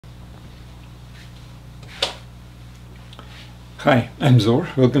Hi, I'm Zor.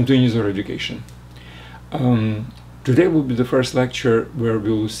 Welcome to Unizor Education. Today will be the first lecture where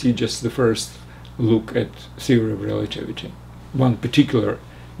we will see just the first look at theory of relativity, one particular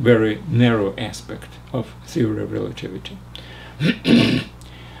very narrow aspect of theory of relativity.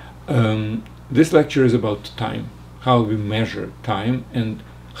 This lecture is about time, how we measure time and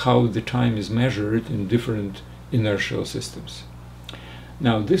how the time is measured in different inertial systems.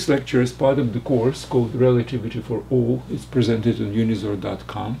 Now, this lecture is part of the course called Relativity for All. It's presented on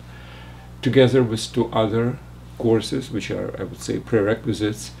unizor.com, together with two other courses, which are, I would say,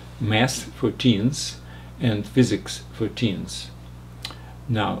 prerequisites: Math for Teens and Physics for Teens.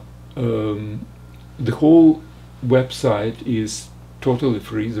 Now, the whole website is totally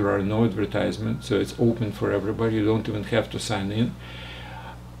free. There are no advertisements, so it's open for everybody. You don't even have to sign in.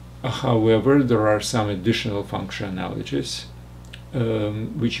 However, there are some additional functionalities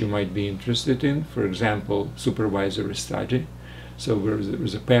which you might be interested in. For example, supervisory study. So where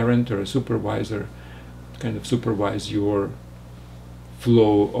there's a parent or a supervisor kind of supervise your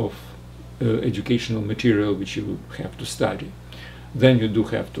flow of educational material which you have to study. Then you do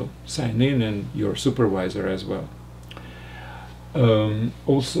have to sign in, and your supervisor as well.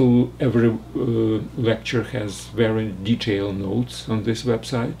 Also, every lecture has very detailed notes on this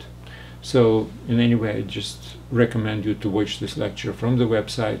website. So in any way, I just recommend you to watch this lecture from the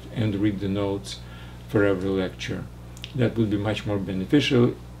website and read the notes for every lecture. That would be much more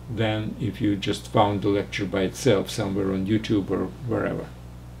beneficial than if you just found the lecture by itself somewhere on YouTube or wherever.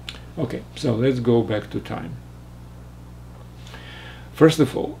 Okay, so let's go back to time. First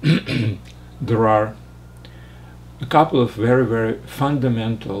of all, there are a couple of very, very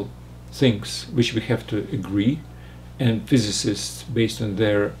fundamental things which we have to agree, and physicists, based on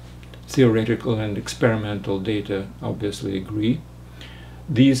their theoretical and experimental data, obviously agree.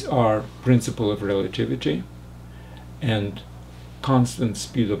 These are principle of relativity and constant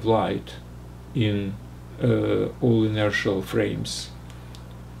speed of light in all inertial frames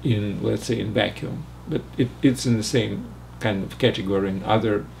in, let's say, in vacuum. But it's in the same kind of category in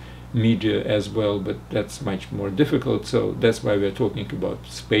other media as well, but that's much more difficult. So that's why we're talking about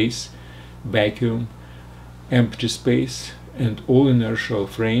space, vacuum, empty space, and all inertial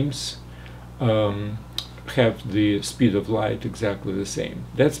frames have the speed of light exactly the same.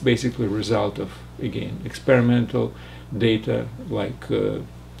 That's basically a result of, again, experimental data like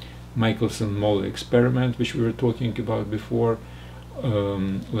Michelson-Morley experiment, which we were talking about before,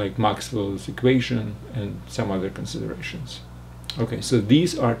 like Maxwell's equation and some other considerations. Okay, so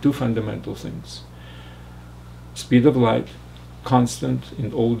these are two fundamental things. Speed of light, constant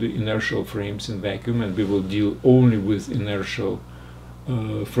in all the inertial frames in vacuum, and we will deal only with inertial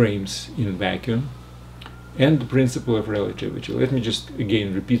frames in vacuum, and the principle of relativity. Let me just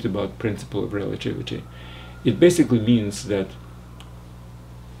again repeat about principle of relativity. It basically means that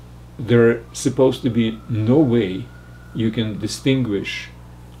there's supposed to be no way you can distinguish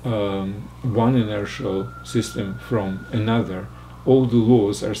one inertial system from another. All the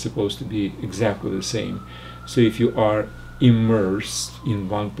laws are supposed to be exactly the same. So if you are immersed in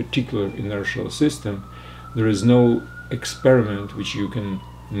one particular inertial system, there is no experiment which you can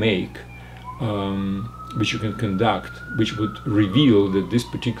make, which you can conduct, which would reveal that this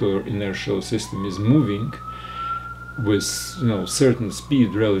particular inertial system is moving with certain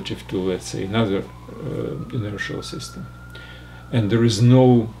speed relative to, let's say, another inertial system. And there is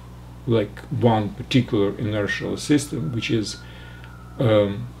no like one particular inertial system which is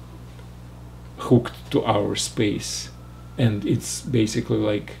hooked to our space, and it's basically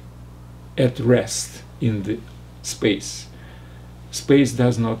like at rest in the space. Space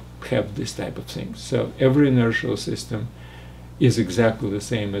does not have this type of thing. So every inertial system is exactly the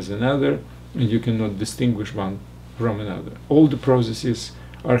same as another, and you cannot distinguish one from another. All the processes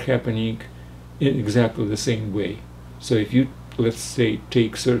are happening in exactly the same way. So if you, let's say,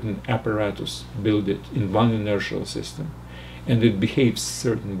 take certain apparatus, build it in one inertial system, and it behaves a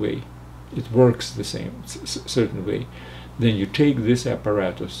certain way, it works the same certain way, then you take this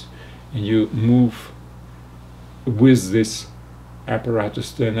apparatus and you move with this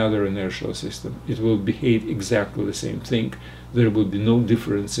apparatus to another inertial system. It will behave exactly the same thing. There will be no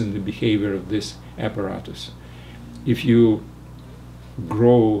difference in the behavior of this apparatus. If you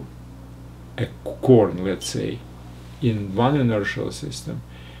grow a corn, let's say, in one inertial system,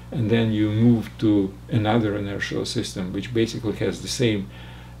 and then you move to another inertial system which basically has the same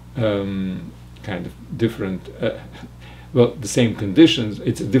kind of different well, the same conditions.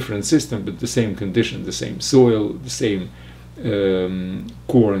 It's a different system, but the same condition, the same soil, the same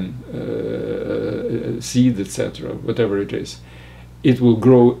corn seed, etc., whatever it is. It will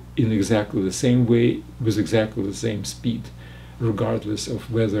grow in exactly the same way with exactly the same speed. regardless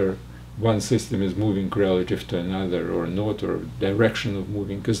of whether one system is moving relative to another or not, or direction of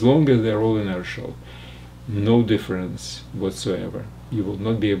moving. As long as they're all inertial, no difference whatsoever. You will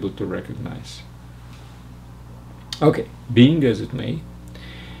not be able to recognize. Okay, being as it may,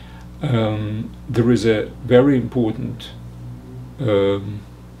 there is a very important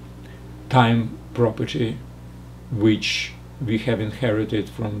time property which we have inherited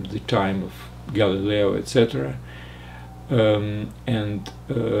from the time of Galileo, etc.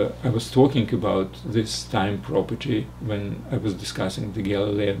 I was talking about this time property when I was discussing the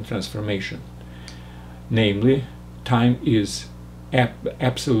Galilean transformation. Namely, time is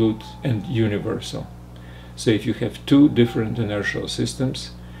absolute and universal. So if you have two different inertial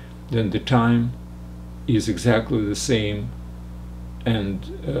systems, then the time is exactly the same, and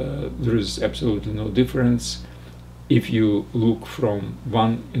there is absolutely no difference. If you look from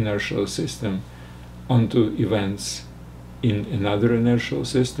one inertial system onto events in another inertial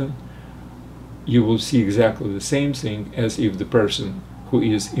system, you will see exactly the same thing as if the person who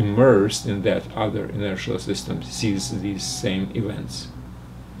is immersed in that other inertial system sees these same events.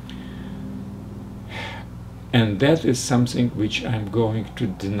 And that is something which I'm going to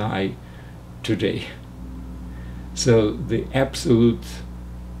deny today. So the absolute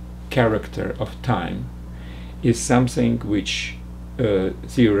character of time is something which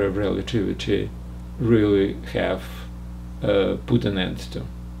theory of relativity really have put an end to.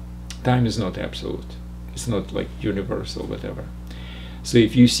 Time is not absolute. It's not like universal, whatever. So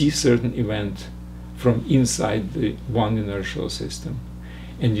if you see certain event from inside the one inertial system,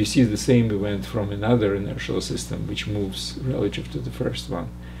 and you see the same event from another inertial system which moves relative to the first one,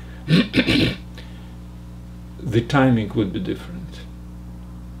 the timing would be different.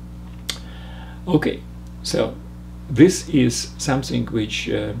 Okay, so this is something which,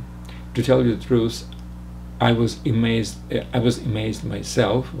 to tell you the truth, I was amazed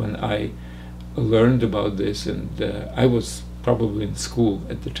myself when I learned about this, and I was probably in school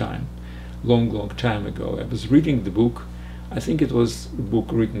at the time, long time ago. I was reading the book. I think it was a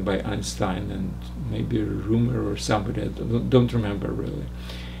book written by Einstein and maybe Rumor or somebody, I don't remember really.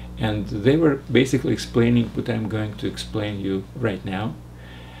 And they were basically explaining what I'm going to explain you right now.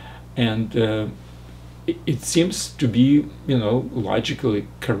 And it seems to be, you know, logically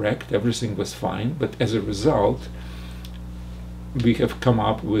correct, everything was fine, but as a result, we have come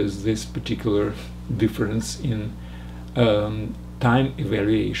up with this particular difference in time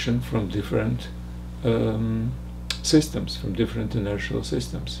evaluation from different systems, from different inertial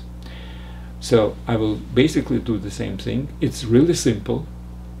systems. So I will basically do the same thing. It's really simple.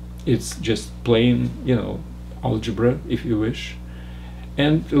 It's just plain, you know, algebra, if you wish,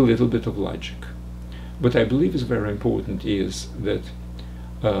 and a little bit of logic. What I believe is very important is that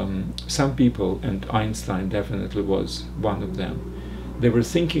some people, and Einstein definitely was one of them, they were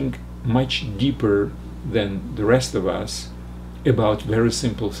thinking much deeper than the rest of us about very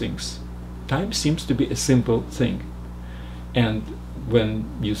simple things. Time seems to be a simple thing. And when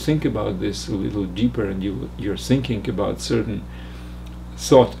you think about this a little deeper, and you're thinking about certain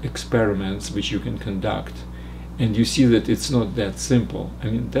thought experiments which you can conduct, and you see that it's not that simple, I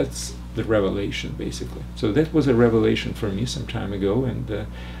mean, that's the revelation, basically. So that was a revelation for me some time ago, and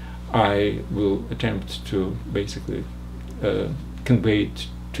I will attempt to basically convey it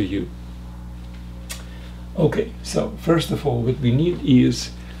to you. Okay, so first of all, what we need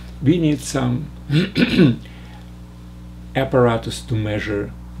is, we need some apparatus to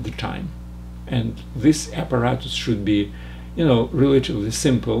measure the time. And this apparatus should be, you know, relatively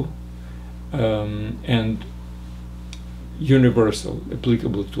simple and universal,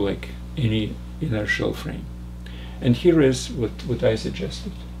 applicable to like any inertial frame. And here is what I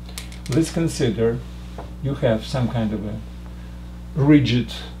suggested. Let's consider you have some kind of a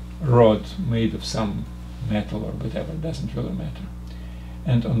rigid rod made of some metal or whatever, it doesn't really matter.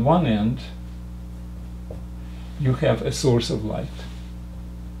 And on one end you have a source of light.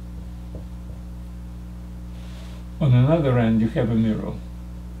 On another end you have a mirror.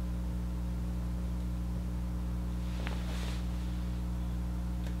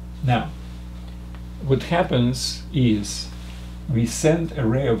 Now, what happens is we send a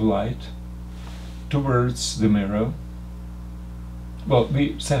ray of light towards the mirror. Well,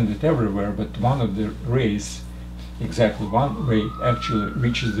 we send it everywhere, but one of the rays, exactly one ray, actually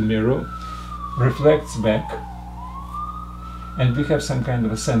reaches the mirror, reflects back, and we have some kind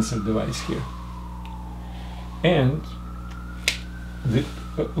of a sensor device here. And the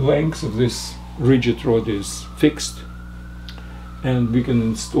length of this rigid rod is fixed, and we can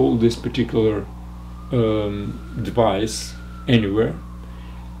install this particular device anywhere,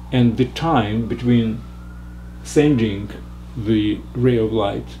 and the time between sending the ray of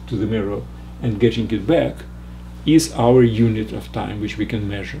light to the mirror and getting it back is our unit of time, which we can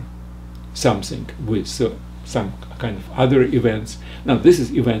measure something with. So some kind of other events. Now this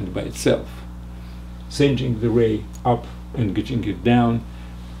is event by itself. Sending the ray up and getting it down,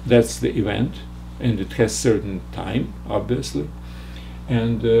 that's the event, and it has certain time, obviously.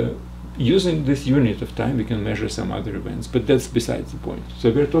 And using this unit of time, we can measure some other events, but that's besides the point. So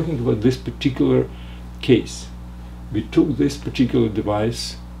we're talking about this particular case. We took this particular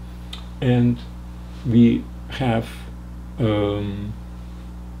device and we have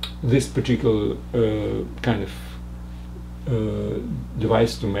this particular kind of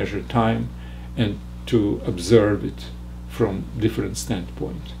device to measure time and to observe it from different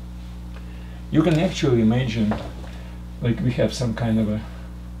standpoint. You can actually imagine like we have some kind of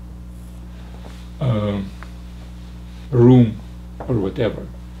a room or whatever,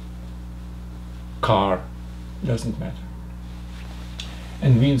 car, doesn't matter.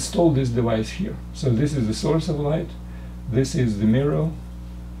 And we install this device here. So this is the source of light, this is the mirror,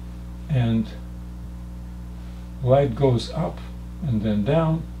 and light goes up and then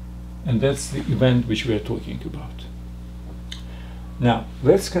down, and that's the event which we are talking about. Now,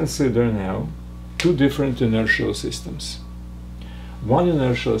 let's consider now two different inertial systems. One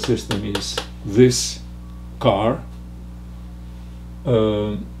inertial system is this car,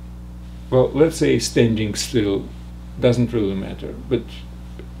 well, let's say standing still, doesn't really matter, but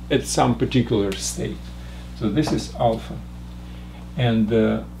at some particular state. So this is alpha, and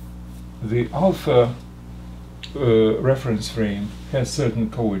the alpha reference frame has certain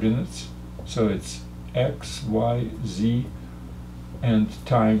coordinates, so it's x, y, z, and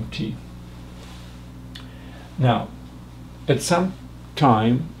time t. Now, at some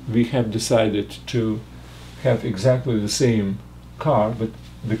time we have decided to have exactly the same car, but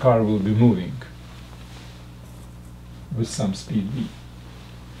the car will be moving with some speed v.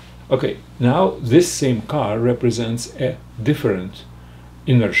 Okay, now this same car represents a different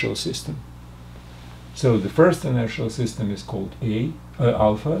inertial system. So the first inertial system is called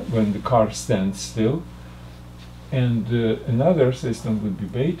alpha, when the car stands still, and another system would be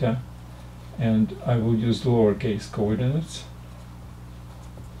beta, and I will use lowercase coordinates,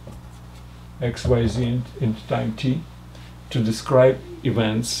 x, y, z, and time t, to describe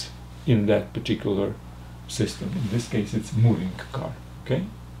events in that particular system. In this case, it's moving car. Okay.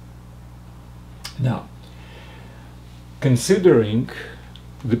 Now, considering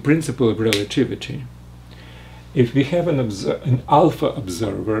the principle of relativity, if we have an alpha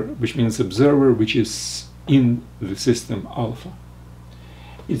observer, which means observer which is in the system alpha,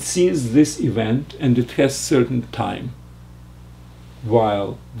 it sees this event and it has certain time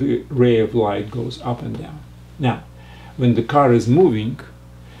while the ray of light goes up and down. Now, when the car is moving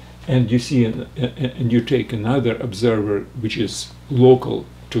and you see and you take another observer which is local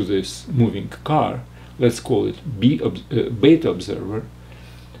to this moving car, let's call it beta observer,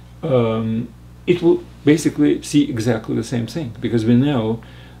 it will basically see exactly the same thing, because we know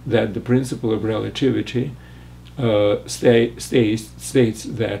that the principle of relativity states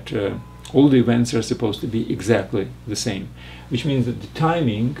that all the events are supposed to be exactly the same, which means that the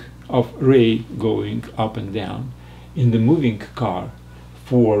timing of ray going up and down in the moving car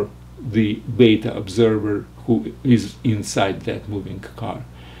for the beta observer who is inside that moving car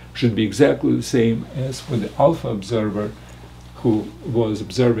should be exactly the same as for the alpha observer who was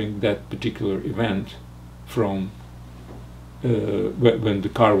observing that particular event from when the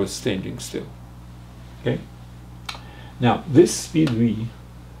car was standing still. Okay. Now, this speed v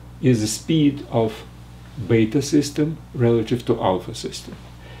is the speed of beta system relative to alpha system.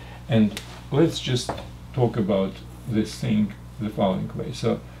 And let's just talk about this thing the following way.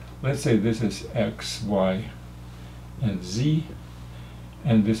 So let's say this is x, y, and z,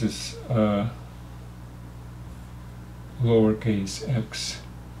 and this is lowercase x,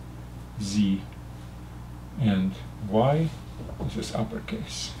 z, and y. This is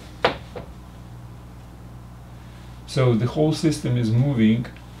uppercase. So the whole system is moving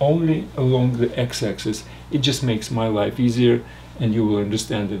only along the x-axis. It just makes my life easier and you will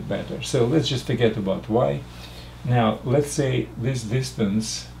understand it better. So let's just forget about y. Now let's say this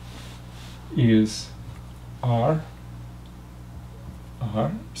distance is r.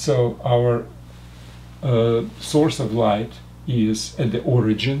 So our source of light is at the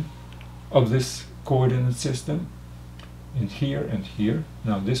origin of this coordinate system, and here.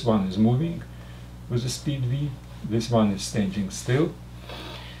 Now this one is moving with the speed v, this one is standing still,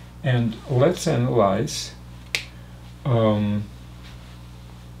 and let's analyze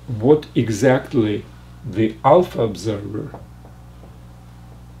what exactly the alpha observer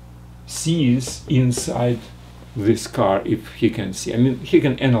sees inside this car if he can see. I mean, he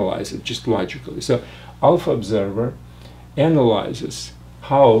can analyze it just logically. So alpha observer analyzes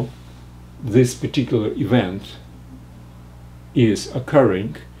how this particular event is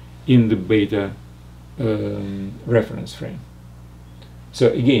occurring in the beta reference frame. So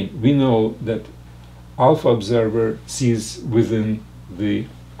again, we know that alpha observer sees within the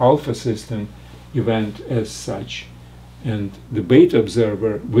alpha system event as such, and the beta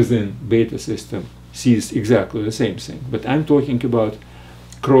observer within beta system sees exactly the same thing. But I'm talking about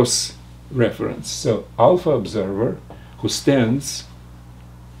cross reference. So alpha observer who stands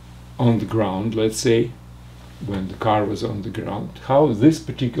on the ground, let's say, when the car was on the ground, how this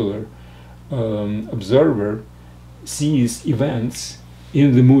particular observer sees events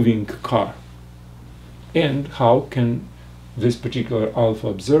in the moving car, and how can this particular alpha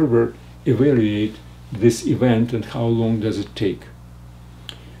observer evaluate this event and how long does it take.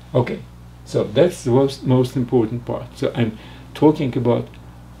 Okay, so that's the most important part. So I'm talking about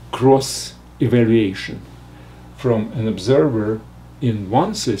cross evaluation from an observer in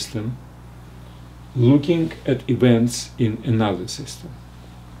one system looking at events in another system.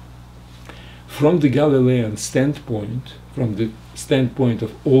 From the Galilean standpoint, from the standpoint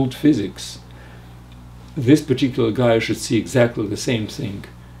of old physics, this particular guy should see exactly the same thing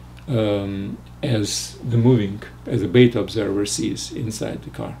as the beta observer sees inside the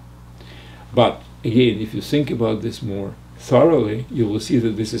car. But again, if you think about this more thoroughly, you will see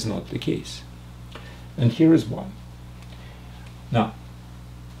that this is not the case. And here is why. Now,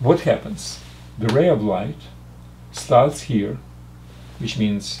 what happens? The ray of light starts here, which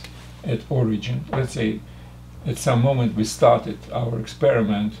means at origin. Let's say at some moment we started our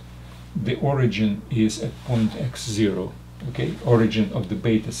experiment, the origin is at point x0, okay, origin of the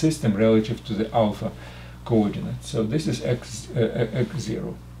beta system relative to the alpha coordinate. So this is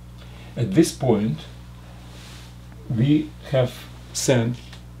x0. At this point, we have sent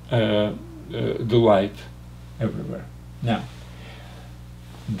the light everywhere. Now,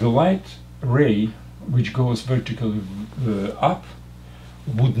 the light ray, which goes vertically up,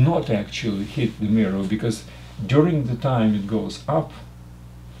 would not actually hit the mirror, because during the time it goes up,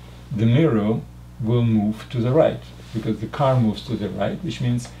 the mirror will move to the right, because the car moves to the right, which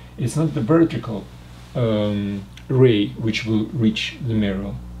means it's not the vertical ray which will reach the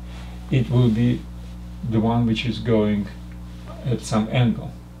mirror. It will be the one which is going at some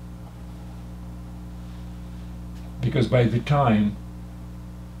angle, because by the time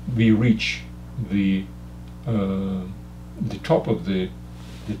we reach the top of the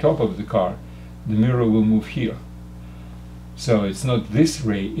car, the mirror will move here. So it's not this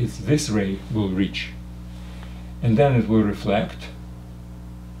ray, it's this ray will reach, and then it will reflect,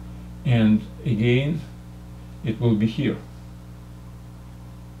 and again it will be here,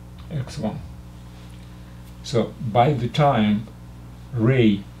 x1. So by the time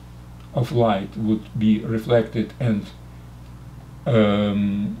ray of light would be reflected and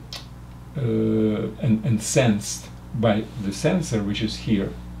sensed by the sensor, which is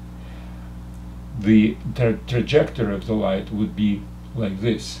here, the trajectory of the light would be like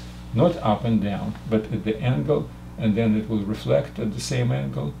this, not up and down, but at the angle, and then it will reflect at the same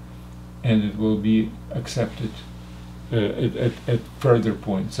angle, and it will be accepted at further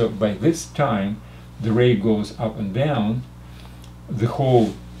points. So by this time, the ray goes up and down, the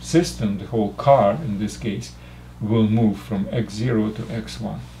whole system, the whole car in this case, will move from x0 to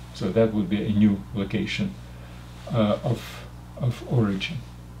x1. So that would be a new location of origin.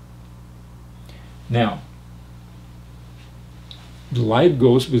 Now, the light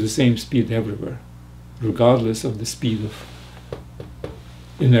goes with the same speed everywhere, regardless of the speed of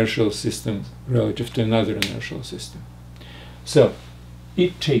inertial system relative to another inertial system. So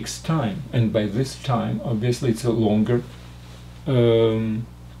it takes time, and by this time, obviously, it's a longer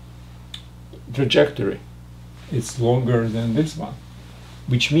trajectory. It's longer than this one,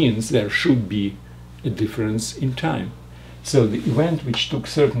 which means there should be a difference in time. So the event which took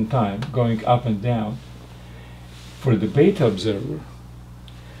certain time, going up and down, for the beta observer,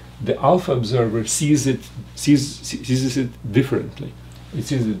 the alpha observer sees it differently. It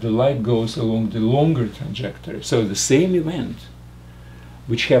sees that the light goes along the longer trajectory. So the same event,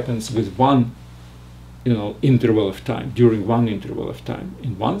 which happens with one, interval of time, during one interval of time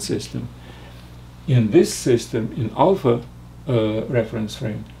in one system, in this system, in alpha reference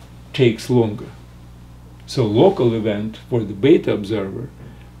frame, takes longer. So local event for the beta observer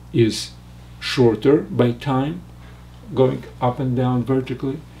is shorter by time, going up and down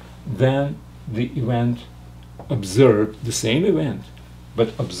vertically, than the event observed, the same event,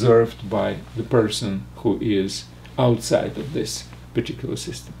 but observed by the person who is outside of this particular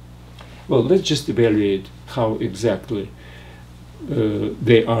system. Well, let's just evaluate how exactly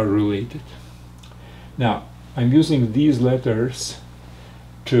they are related. Now, I'm using these letters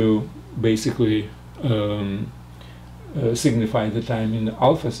to basically signify the time in the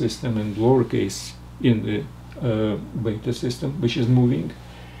alpha system and lowercase in the beta system, which is moving.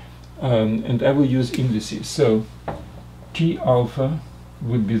 And I will use indices. So T alpha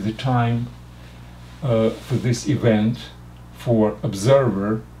would be the time for this event for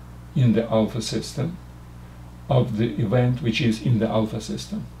observer in the alpha system of the event which is in the alpha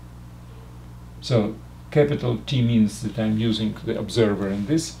system. So capital T means that I'm using the observer in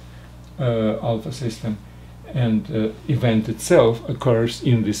this alpha system, and event itself occurs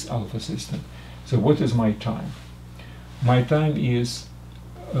in this alpha system. So what is my time? My time is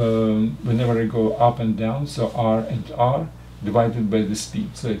whenever I go up and down, so R and R divided by the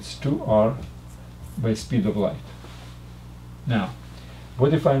speed. So it's 2R by speed of light. Now,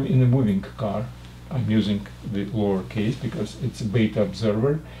 what if I'm in a moving car? I'm using the lowercase because it's a beta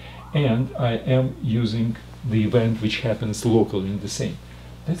observer, and I am using the event which happens locally in the same.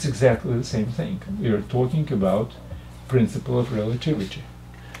 That's exactly the same thing. We are talking about principle of relativity.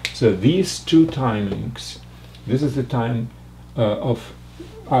 So these two timings, this is the time of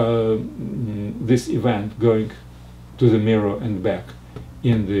this event going to the mirror and back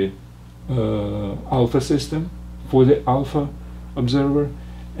in the alpha system for the alpha observer,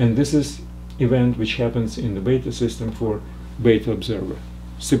 and this is event which happens in the beta system for beta observer.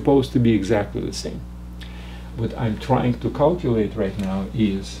 Supposed to be exactly the same. What I'm trying to calculate right now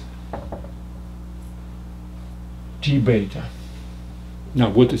is T beta. Now,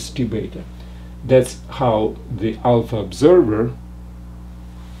 what is T beta? That's how the alpha observer,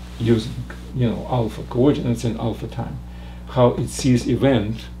 using alpha coordinates and alpha time, how it sees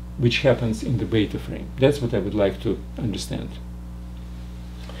event which happens in the beta frame. That's what I would like to understand.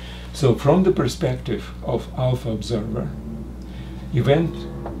 So from the perspective of alpha observer, event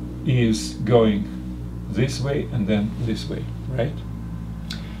is going this way and then this way, right?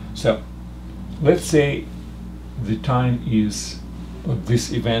 So let's say the time is, of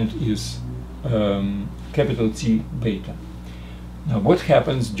this event is capital T beta. Now what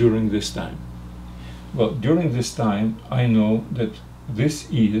happens during this time? Well, during this time I know that this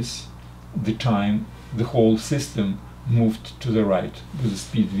is the time the whole system moved to the right with the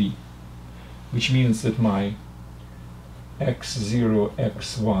speed v, which means that my x0,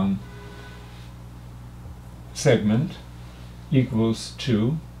 x1 segment equals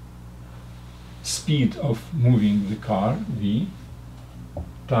to speed of moving the car, v,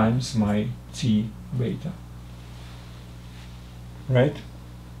 times my t beta. Right?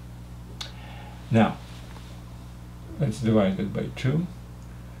 Now, let's divide it by 2.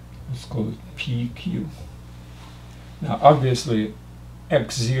 Let's call it pq. Now, obviously,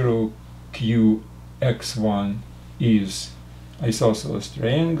 x0, q, x1 is isosceles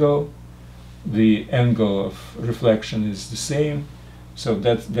triangle. The angle of reflection is the same, so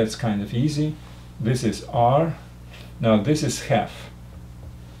that's kind of easy. This is r. Now, this is half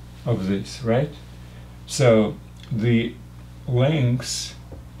of this, right? So the lengths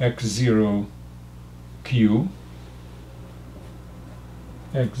x0q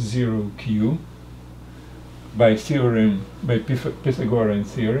by theorem, by Pythagorean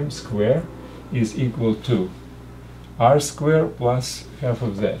theorem, square is equal to r square plus half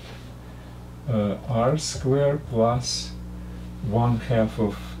of that, r square plus 1/2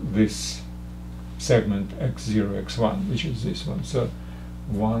 of this segment x0, x1, which is this one. So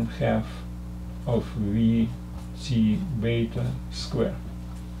 1/2 of v t beta square.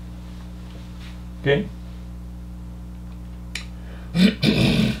 Okay?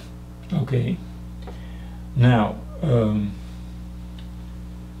 Okay. Now,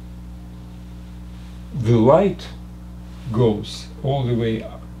 the light goes all the way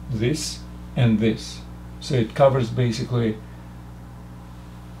up, this and this. So it covers basically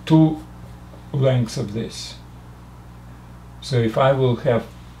 2 lengths of this. So if I will have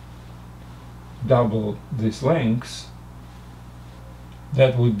double this length,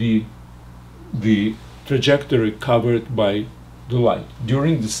 that would be the trajectory covered by the light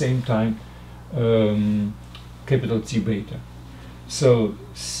during the same time, capital T beta. So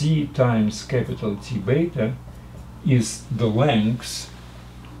c times capital T beta is the length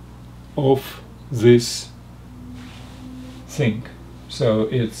of this thing. So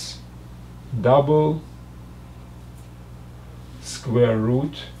it's double square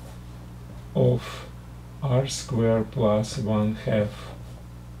root of r square plus 1/2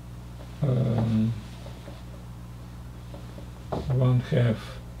 1/2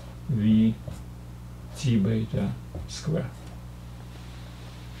 v t beta square.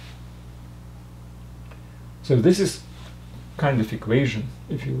 So this is kind of equation,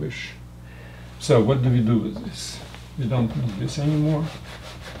 if you wish. So what do we do with this? We don't need this anymore.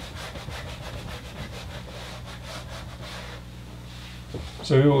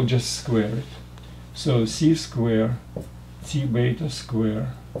 So we will just square it. So c square t beta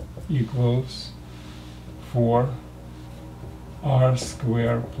square equals 4r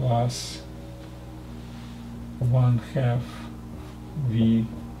square plus 1/2 v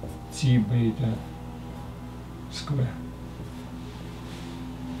t beta square.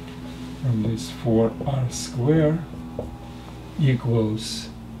 From this 4r square equals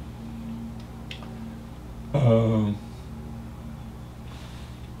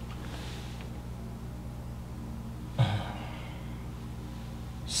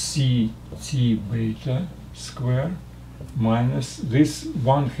ct beta square minus this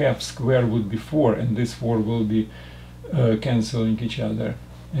 1/2 square would be 4, and this 4 will be canceling each other,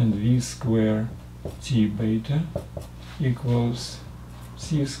 and v square t beta equals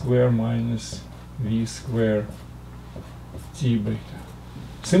c square minus v square t beta.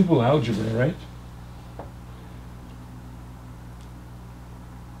 Simple algebra, right?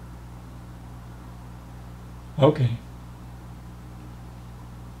 Okay.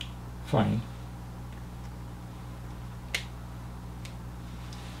 Fine.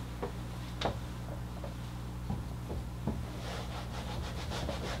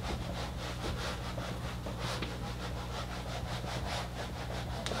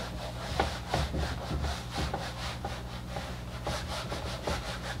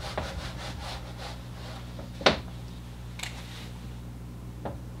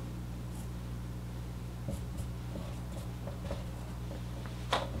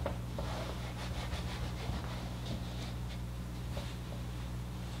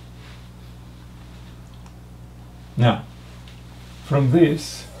 Now, from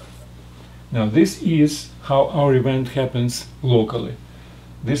this, this is how our event happens locally.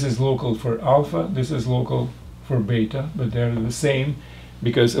 This is local for alpha, this is local for beta, but they're the same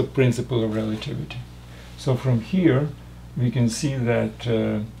because of principle of relativity. So from here, we can see that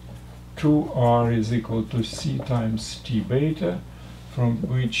 2r is equal to c times t beta, from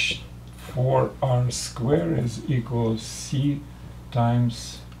which 4r square is equal to c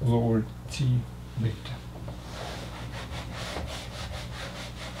times lower t beta.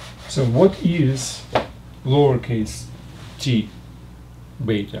 So what is lowercase t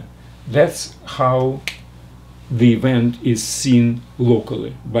beta? That's how the event is seen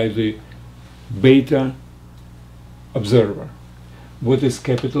locally by the beta observer. What is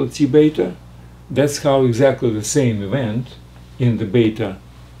capital T beta? That's how exactly the same event in the beta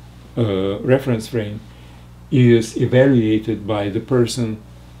reference frame is evaluated by the person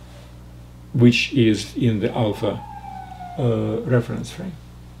which is in the alpha reference frame.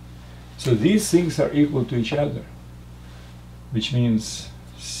 So these things are equal to each other, which means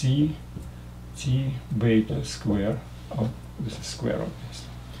c t beta square, oh, this is square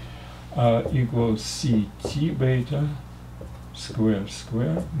obviously, equals c t beta square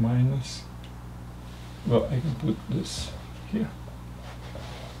square minus, well, I can put this here,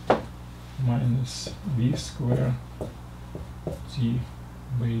 minus v square t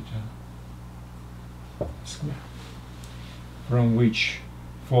beta square, from which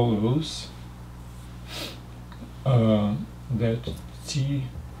follows that t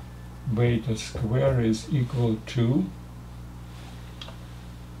beta square is equal to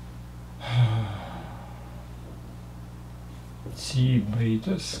t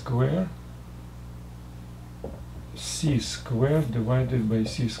beta square c square divided by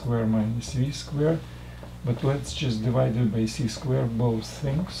c square minus v square, but let's just divide it by c square both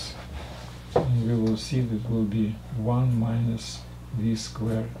things, and we will see that will be 1 minus v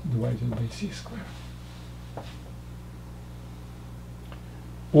square divided by c square.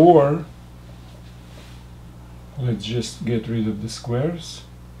 Or let's just get rid of the squares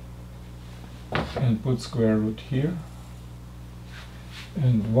and put square root here,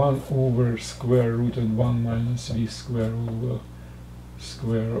 and 1 over square root of 1 minus v square over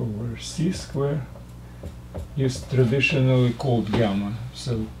square over c square is traditionally called gamma.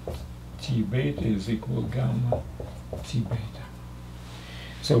 So t beta is equal gamma t beta.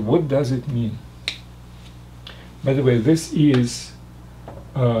 So what does it mean? By the way, this is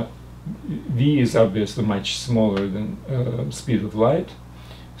v is obviously much smaller than speed of light,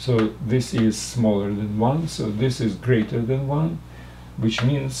 so this is smaller than 1, so this is greater than 1, which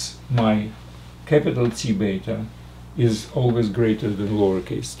means my capital T beta is always greater than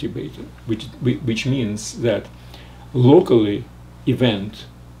lowercase t beta, which means that locally event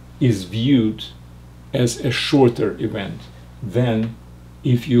is viewed as a shorter event than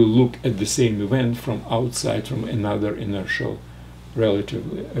if you look at the same event from outside, from another inertial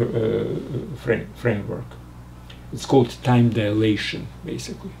relatively framework. It's called time dilation,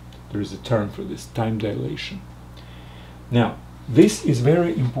 basically. There is a term for this, time dilation. Now, this is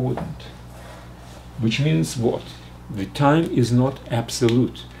very important, which means what? The time is not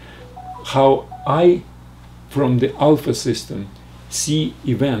absolute. How I, from the alpha system, see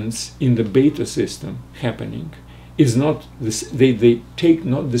events in the beta system happening is not this, they take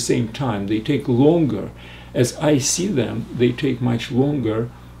not the same time, they take longer. As I see them, they take much longer,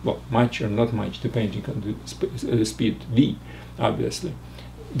 well, much or not much, depending on the speed v, obviously.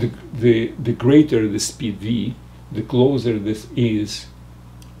 The greater the speed v, the closer this is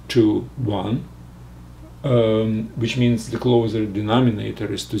to 1, which means the closer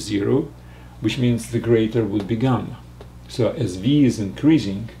denominator is to 0, which means the greater would be gamma. So as v is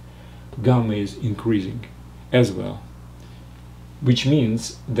increasing, gamma is increasing as well, which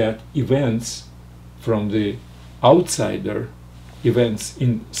means that events from the outsider, events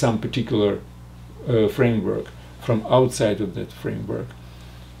in some particular framework, from outside of that framework,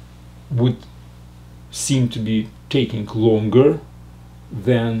 would seem to be taking longer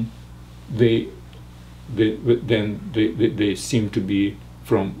than they seem to be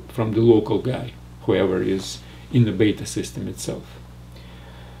from the local guy, whoever is in the beta system itself.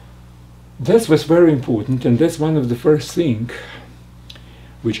 That was very important, and that's one of the first things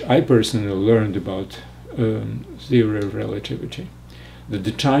which I personally learned about theory of relativity, that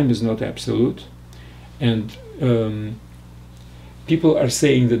the time is not absolute, and people are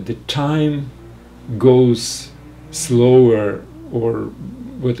saying that the time goes slower or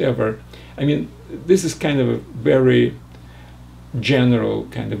whatever. I mean, this is kind of a very general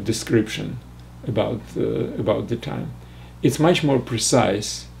kind of description about the time. It's much more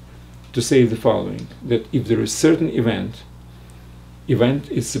precise to say the following, that if there is certain event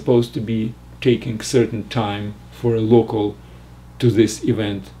is supposed to be taking certain time for a local to this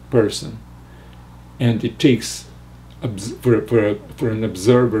event person, and it takes for an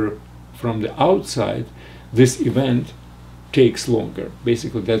observer from the outside, this event takes longer.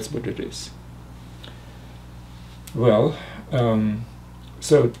 Basically, that's what it is. Well,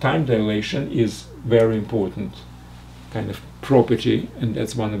 so time dilation is very important kind of property, and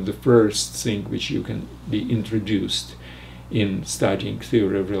that's one of the first things which you can be introduced in studying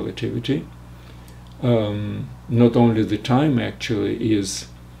theory of relativity. Not only the time actually is,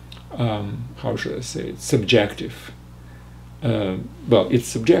 how should I say it, subjective. Well, it's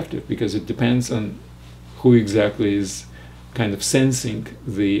subjective because it depends on who exactly is kind of sensing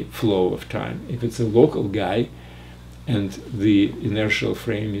the flow of time. If it's a local guy and the inertial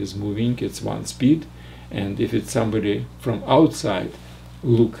frame is moving, it's one speed, and if it's somebody from outside,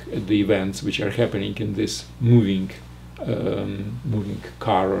 look at the events which are happening in this moving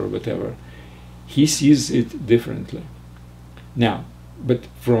car or whatever, he sees it differently. Now, but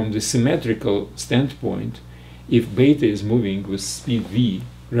from the symmetrical standpoint, if beta is moving with speed v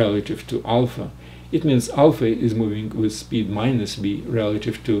relative to alpha, it means alpha is moving with speed minus v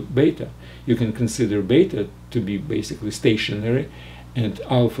relative to beta. You can consider beta to be basically stationary and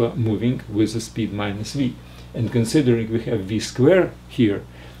alpha moving with a speed minus v. And considering we have v squared here,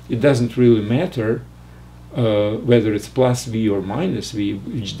 it doesn't really matter whether it's plus v or minus v,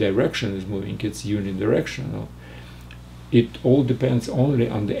 which direction is moving, it's unidirectional. It all depends only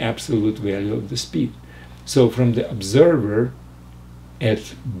on the absolute value of the speed. So from the observer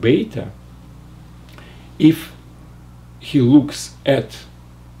at beta, if he looks at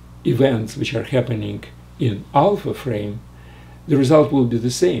events which are happening in alpha frame, the result will be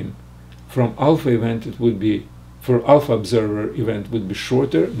the same. From alpha event, it would be, for alpha observer event would be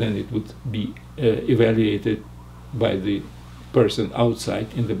shorter than it would be evaluated by the person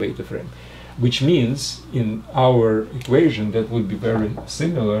outside in the beta frame. Which means in our equation that would be very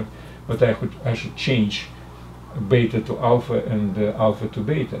similar, but I should change beta to alpha and alpha to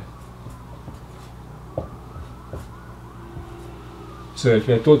beta. So if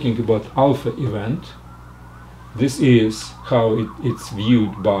we are talking about alpha event, this is how it's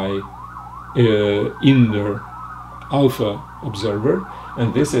viewed by inner alpha observer,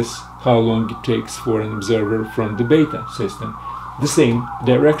 and this is how long it takes for an observer from the beta system. The same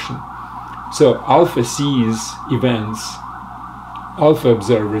direction. So alpha sees events, alpha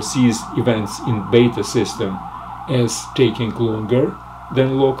observer sees events in beta system as taking longer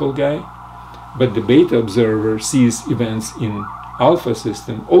than local guy, but the beta observer sees events in alpha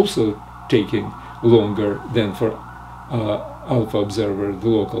system also taking longer than for alpha observer, the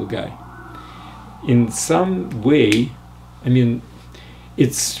local guy. In some way, I mean,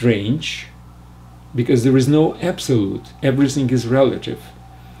 it's strange, because there is no absolute. Everything is relative.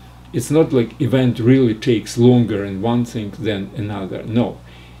 It's not like event really takes longer in one thing than another. No,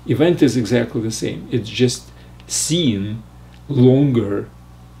 event is exactly the same. It's just seen longer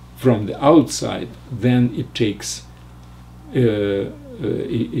from the outside than it takes in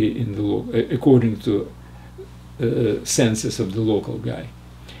the according to senses of the local guy.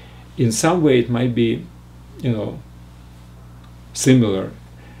 In some way, it might be, you know, similar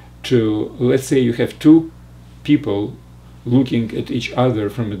to, let's say you have two people looking at each other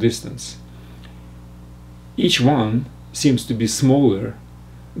from a distance. Each one seems to be smaller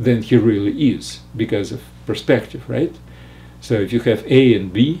than he really is because of perspective, right? So if you have A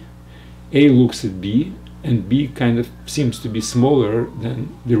and B, A looks at B, and B kind of seems to be smaller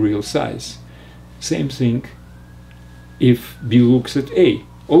than the real size. Same thing if B looks at A,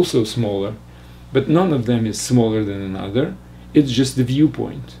 also smaller, but none of them is smaller than another. It's just the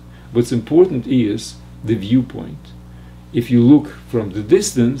viewpoint. What's important is the viewpoint. If you look from the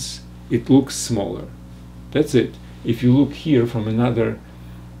distance, it looks smaller. That's it. If you look here from another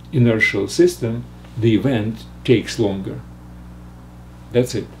inertial system, the event takes longer.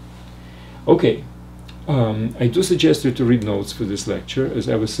 That's it. Okay. I do suggest you to read notes for this lecture. As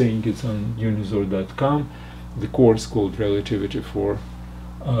I was saying, it's on unizor.com, the course called Relativity for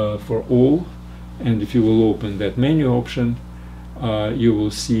All. And if you will open that menu option, you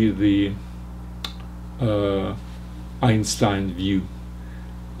will see the Einstein View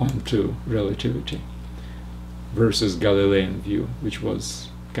onto relativity versus Galilean view, which was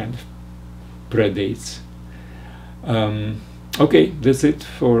kind of predates. Okay, that's it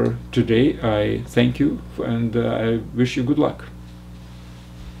for today. I thank you and I wish you good luck.